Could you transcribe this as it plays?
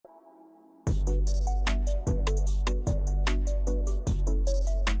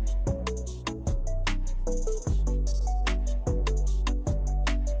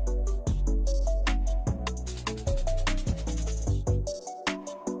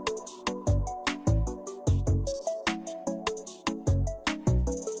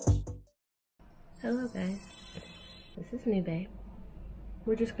Hello guys, this is Nube.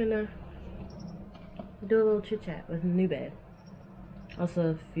 We're just gonna do a little chit chat with Nube.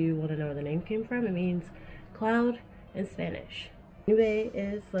 Also, if you want to know where the name came from, it means cloud in Spanish. Nube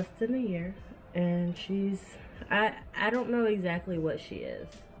is less than a year, and she's, I don't know exactly what she is,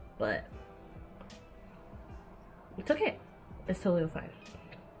 but it's okay. It's totally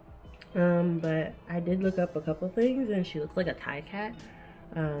fine. But I did look up a couple things, and she looks like a Thai cat.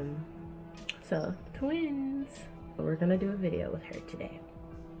 So twins. We're gonna do a video with her today.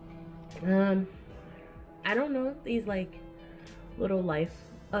 I don't know if these like little life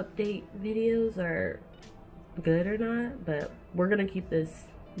update videos are good or not, but we're gonna keep this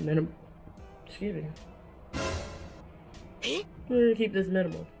minimal. Excuse me. We're gonna keep this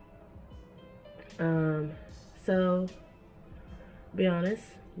minimal. So be honest,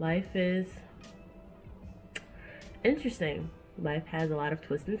 life is interesting. Life has a lot of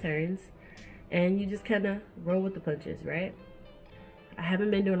twists and turns, and you just kind of roll with the punches, right? I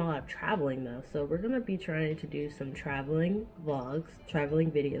haven't been doing a lot of traveling though, so we're gonna be trying to do some traveling vlogs,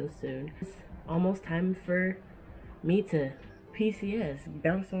 traveling videos soon. It's almost time for me to PCS,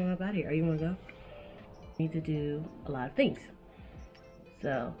 bounce on up out here. Are you wanna go? Need to do a lot of things.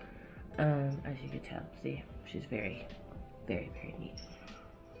 So, as you can tell, see, she's very, very, very neat.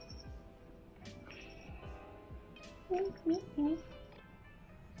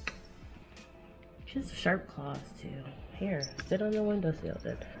 She has sharp claws too. Here, sit on the windowsill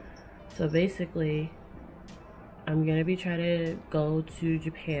then. So basically, I'm gonna be trying to go to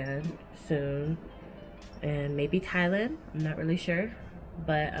Japan soon, and maybe Thailand. I'm not really sure,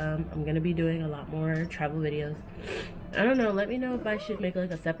 but I'm gonna be doing a lot more travel videos. I don't know. Let me know if I should make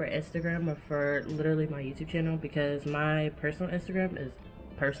like a separate Instagram or for literally my YouTube channel, because my personal Instagram is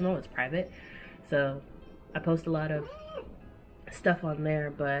personal. It's private, so I post a lot of stuff on there,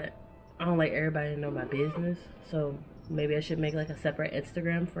 but I don't like everybody to know my business. So maybe I should make like a separate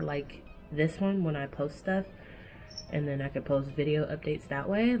Instagram for like this one when I post stuff, and then I could post video updates that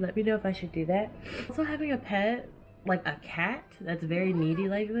way. Let me know if I should do that. Also, having a pet, like a cat that's very needy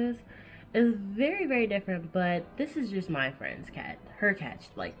like this, is very, very different. But this is just my friend's cat. Her cat's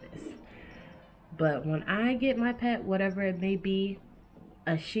like this. But when I get my pet, whatever it may be,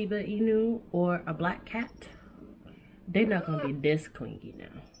 a Shiba Inu or a black cat, they're not gonna be this clingy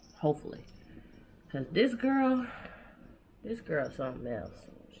now, hopefully. Cause this girl is something else.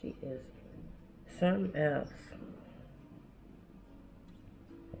 She is something else.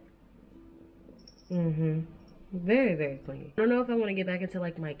 Very, very clingy. I don't know if I want to get back into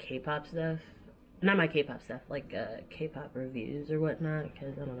like my K-pop stuff. Not my K-pop stuff, like K-pop reviews or whatnot,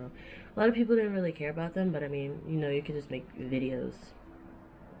 because I don't know. A lot of people didn't really care about them, but I mean, you know, you could just make videos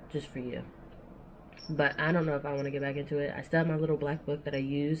just for you. But I don't know if I want to get back into it. I still have my little black book that I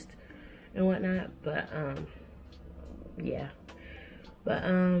used and whatnot, but yeah. But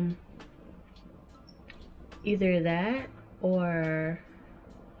either that, or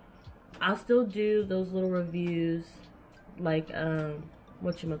I'll still do those little reviews, like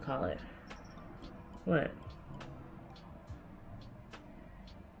whatchamacallit? What?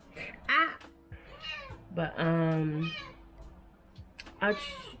 Ah! But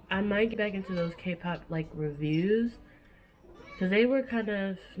I might get back into those K-pop like reviews, because they were kind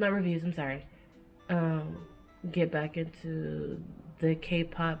of, not reviews, I'm sorry, get back into the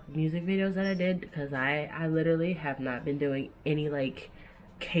K-pop music videos that I did, because I literally have not been doing any like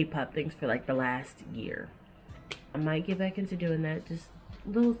K-pop things for like the last year. I might get back into doing that, just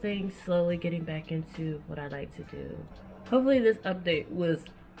little things, slowly getting back into what I like to do. Hopefully this update was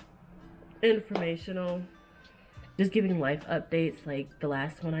informational. Just giving life updates, like the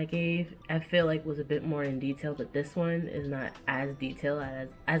last one I gave, I feel like was a bit more in detail, but this one is not as detailed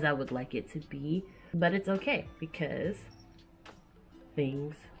as I would like it to be. But it's okay, because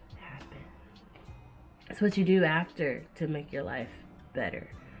things happen. It's what you do after to make your life better.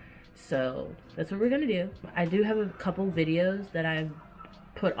 So that's what we're gonna do. I do have a couple videos that I've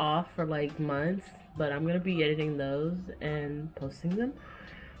put off for like months, but I'm gonna be editing those and posting them.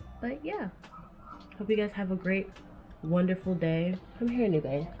 But yeah, hope you guys have a great, wonderful day. Come here,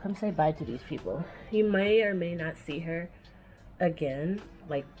 Nube. Come say bye to these people. You may or may not see her again,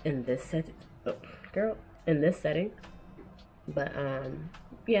 like in this setting. Oh, girl, in this setting. But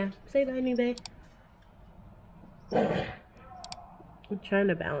yeah, say bye, Nube. I'm trying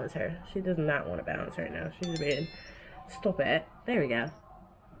to balance her. She does not want to balance right now. She's being, stop it. There we go.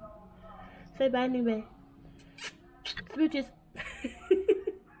 Say bye, Nube. Smooches.